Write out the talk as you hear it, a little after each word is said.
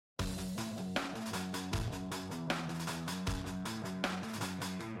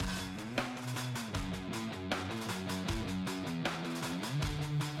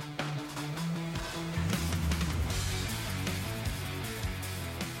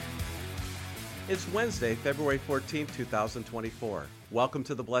It's Wednesday, February 14th, 2024. Welcome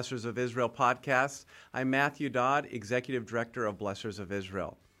to the Blessors of Israel podcast. I'm Matthew Dodd, Executive Director of Blessors of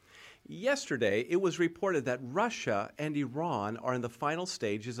Israel. Yesterday, it was reported that Russia and Iran are in the final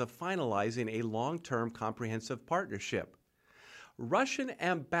stages of finalizing a long-term comprehensive partnership. Russian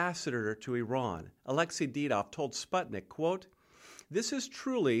ambassador to Iran, Alexei Didov, told Sputnik, quote, "This is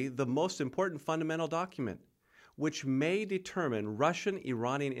truly the most important fundamental document, which may determine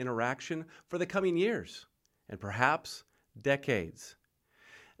Russian-Iranian interaction for the coming years, and perhaps decades."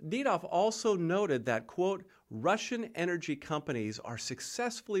 Didov also noted that, quote, "Russian energy companies are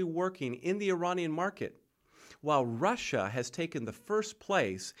successfully working in the Iranian market, while Russia has taken the first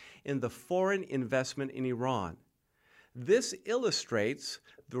place in the foreign investment in Iran. This illustrates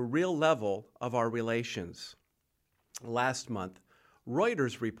the real level of our relations." Last month,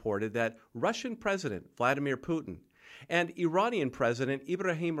 Reuters reported that Russian President Vladimir Putin and Iranian President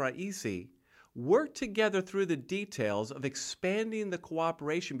Ibrahim Raisi worked together through the details of expanding the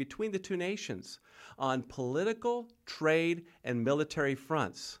cooperation between the two nations on political, trade, and military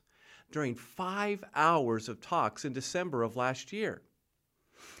fronts during 5 hours of talks in December of last year.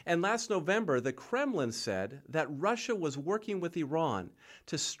 And last November, the Kremlin said that Russia was working with Iran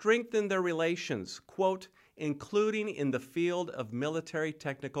to strengthen their relations, quote, including in the field of military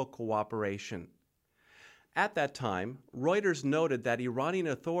technical cooperation. At that time, Reuters noted that Iranian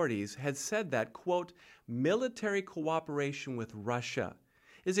authorities had said that, quote, military cooperation with Russia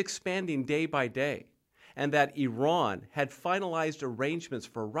is expanding day by day, and that Iran had finalized arrangements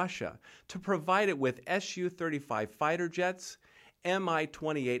for Russia to provide it with Su-35 fighter jets,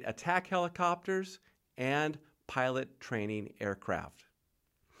 Mi-28 attack helicopters, and pilot training aircraft.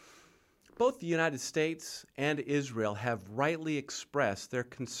 Both the United States and Israel have rightly expressed their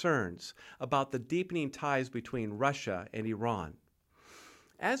concerns about the deepening ties between Russia and Iran.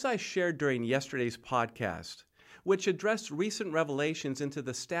 As I shared during yesterday's podcast, which addressed recent revelations into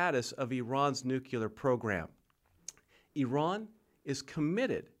the status of Iran's nuclear program, Iran is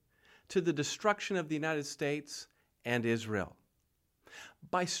committed to the destruction of the United States and Israel.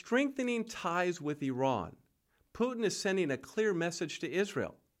 By strengthening ties with Iran, Putin is sending a clear message to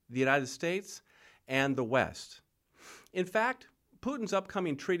Israel, the United States, and the West. In fact, Putin's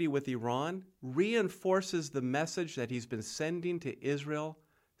upcoming treaty with Iran reinforces the message that he's been sending to Israel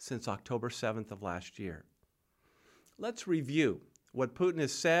since October 7th of last year. Let's review what Putin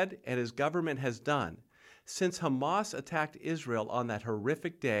has said and his government has done since Hamas attacked Israel on that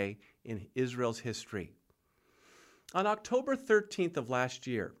horrific day in Israel's history. On October 13th of last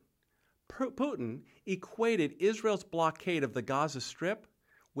year, Putin equated Israel's blockade of the Gaza Strip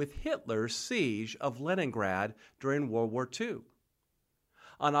with Hitler's siege of Leningrad during World War II.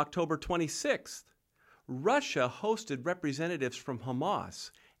 On October 26th, Russia hosted representatives from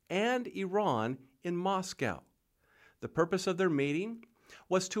Hamas and Iran in Moscow. The purpose of their meeting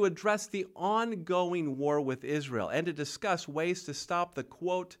was to address the ongoing war with Israel and to discuss ways to stop the,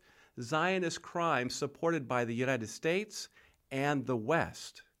 quote, Zionist crimes supported by the United States and the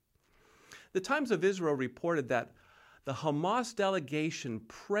West. The Times of Israel reported that the Hamas delegation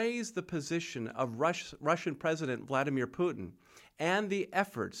praised the position of Russian President Vladimir Putin and the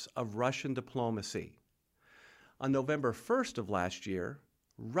efforts of Russian diplomacy. On November 1st of last year,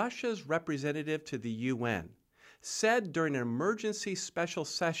 Russia's representative to the UN said during an emergency special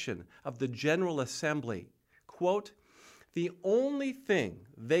session of the General Assembly, quote, "The only thing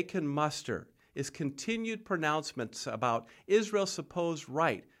they can muster is continued pronouncements about Israel's supposed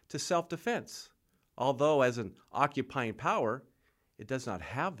right to self-defense, although as an occupying power, it does not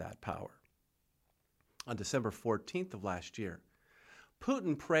have that power." On December 14th of last year,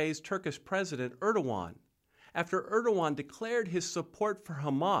 Putin praised Turkish President Erdogan after Erdogan declared his support for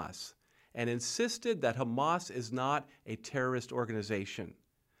Hamas and insisted that Hamas is not a terrorist organization.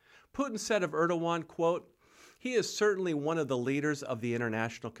 Putin said of Erdogan, quote, "He is certainly one of the leaders of the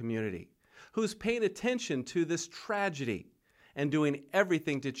international community who's paying attention to this tragedy and doing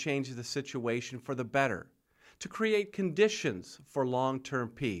everything to change the situation for the better, to create conditions for long-term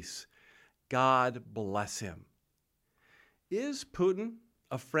peace. God bless him." Is Putin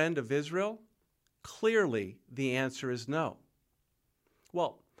a friend of Israel? Clearly, the answer is no.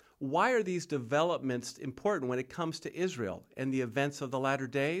 Well, why are these developments important when it comes to Israel and the events of the latter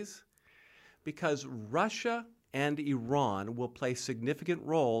days? Because Russia and Iran will play significant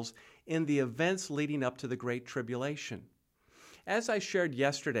roles in the events leading up to the Great Tribulation. As I shared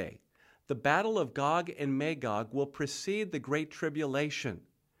yesterday, the Battle of Gog and Magog will precede the Great Tribulation.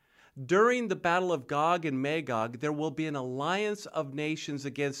 During the Battle of Gog and Magog, there will be an alliance of nations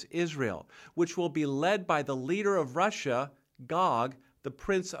against Israel, which will be led by the leader of Russia, Gog, the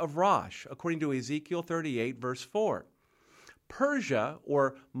prince of Rosh, according to Ezekiel 38, verse 4. Persia,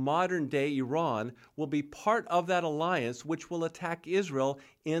 or modern-day Iran, will be part of that alliance which will attack Israel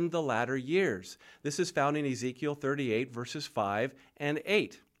in the latter years. This is found in Ezekiel 38, verses 5 and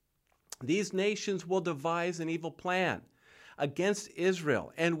 8. These nations will devise an evil plan against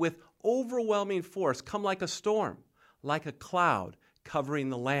Israel and with overwhelming force come like a storm, like a cloud covering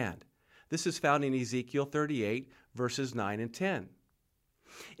the land. This is found in Ezekiel 38, verses 9 and 10.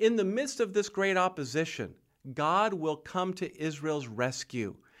 In the midst of this great opposition, God will come to Israel's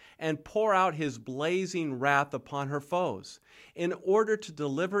rescue and pour out his blazing wrath upon her foes in order to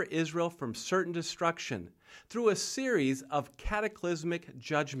deliver Israel from certain destruction through a series of cataclysmic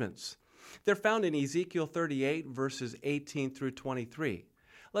judgments. They're found in Ezekiel 38, verses 18 through 23.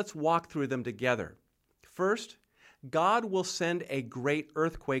 Let's walk through them together. First, God will send a great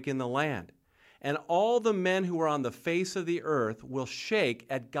earthquake in the land, and all the men who are on the face of the earth will shake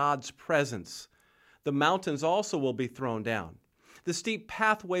at God's presence. The mountains also will be thrown down. The steep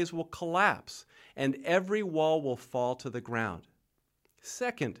pathways will collapse, and every wall will fall to the ground.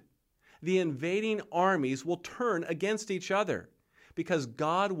 Second, the invading armies will turn against each other, because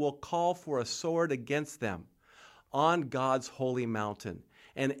God will call for a sword against them on God's holy mountain,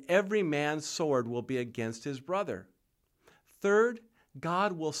 and every man's sword will be against his brother. Third,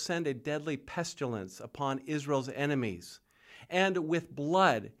 God will send a deadly pestilence upon Israel's enemies, and with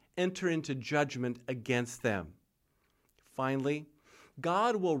blood enter into judgment against them. Finally,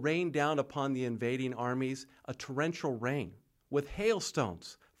 God will rain down upon the invading armies a torrential rain with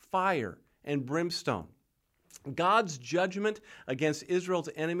hailstones, fire, and brimstone. God's judgment against Israel's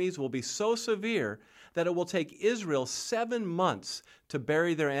enemies will be so severe that it will take Israel 7 months to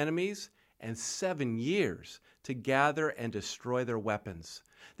bury their enemies and 7 years to gather and destroy their weapons.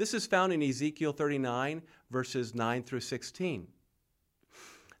 This is found in Ezekiel 39, verses 9 through 16.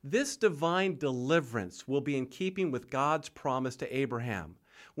 This divine deliverance will be in keeping with God's promise to Abraham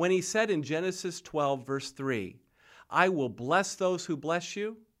when he said in Genesis 12, verse 3, "I will bless those who bless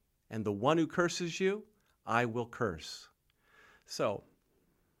you, and the one who curses you, I will curse." So,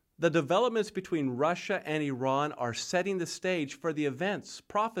 the developments between Russia and Iran are setting the stage for the events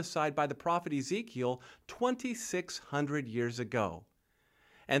prophesied by the prophet Ezekiel 2,600 years ago.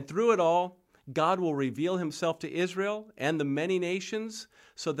 And through it all, God will reveal himself to Israel and the many nations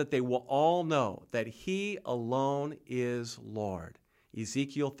so that they will all know that he alone is Lord.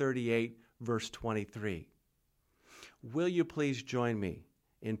 Ezekiel 38, verse 23. Will you please join me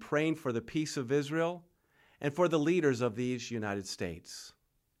in praying for the peace of Israel and for the leaders of these United States?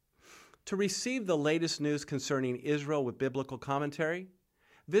 To receive the latest news concerning Israel with biblical commentary,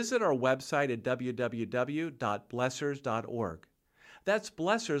 visit our website at www.blessors.org. That's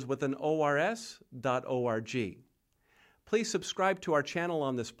Blessors with an ORS.org. Please subscribe to our channel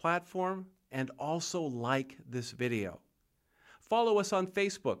on this platform and also like this video. Follow us on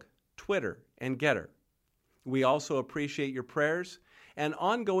Facebook, Twitter, and Getter. We also appreciate your prayers and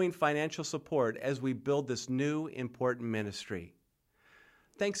ongoing financial support as we build this new important ministry.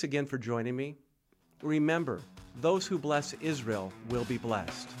 Thanks again for joining me. Remember, those who bless Israel will be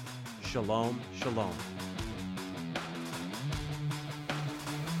blessed. Shalom, shalom.